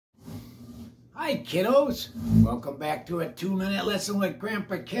Hi kiddos, welcome back to a 2-minute lesson with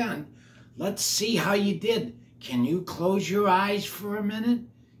Grandpa Ken. Let's see how you did. Can you close your eyes for a minute?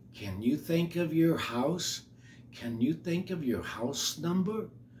 Can you think of your house? Can you think of your house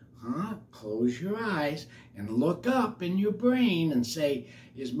number? Close your eyes and look up in your brain and say,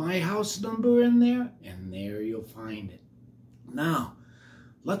 is my house number in there? And there you'll find it. Now,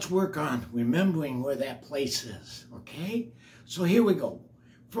 let's work on remembering where that place is, okay? So here we go.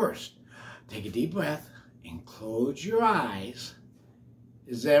 First, take a deep breath and close your eyes.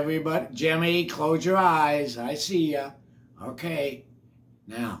 Is everybody, Jimmy, close your eyes. I see ya. Okay.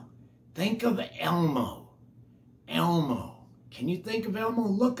 Now, think of Elmo. Elmo. Can you think of Elmo?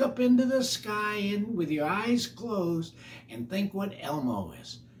 Look up into the sky and with your eyes closed and think what Elmo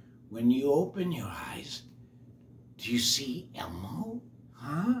is. When you open your eyes, do you see Elmo?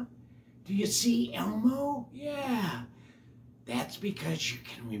 Do you see Elmo? Yeah. That's because you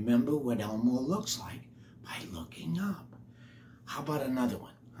can remember what Elmo looks like by looking up. How about another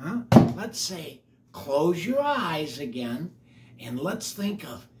one? Let's say, close your eyes again, and let's think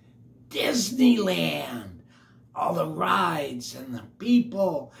of Disneyland. All the rides and the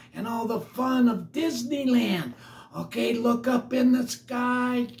people and all the fun of Disneyland. Okay, look up in the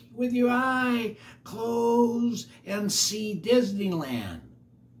sky with your eye closed and see Disneyland.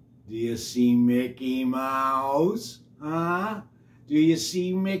 Do you see Mickey Mouse? Do you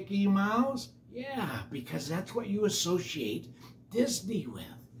see Mickey Mouse? Yeah, because that's what you associate Disney with.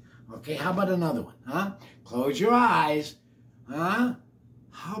 Okay, how about another one? Close your eyes. How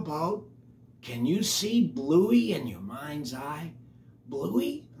about, can you see Bluey in your mind's eye?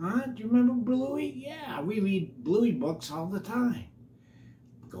 Bluey? Do you remember Bluey? Yeah, we read Bluey books all the time.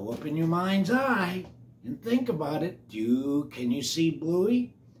 Go up in your mind's eye and think about it. Can you see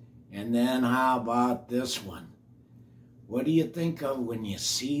Bluey? And then how about this one? What do you think of when you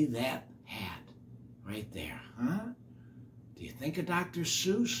see that hat right there, Do you think of Dr.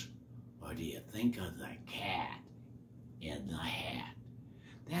 Seuss? Or do you think of the cat in the hat?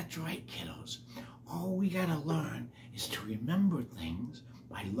 That's right, kiddos. All we got to learn is to remember things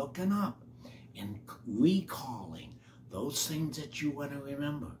by looking up and recalling those things that you want to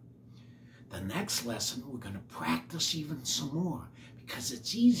remember. The next lesson, we're going to practice even some more because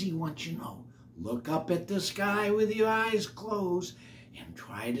it's easy once you know. Look up at the sky with your eyes closed and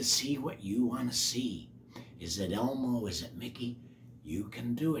try to see what you want to see. Is it Elmo? Is it Mickey? You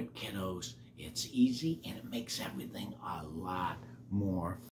can do it, kiddos. It's easy and it makes everything a lot more fun.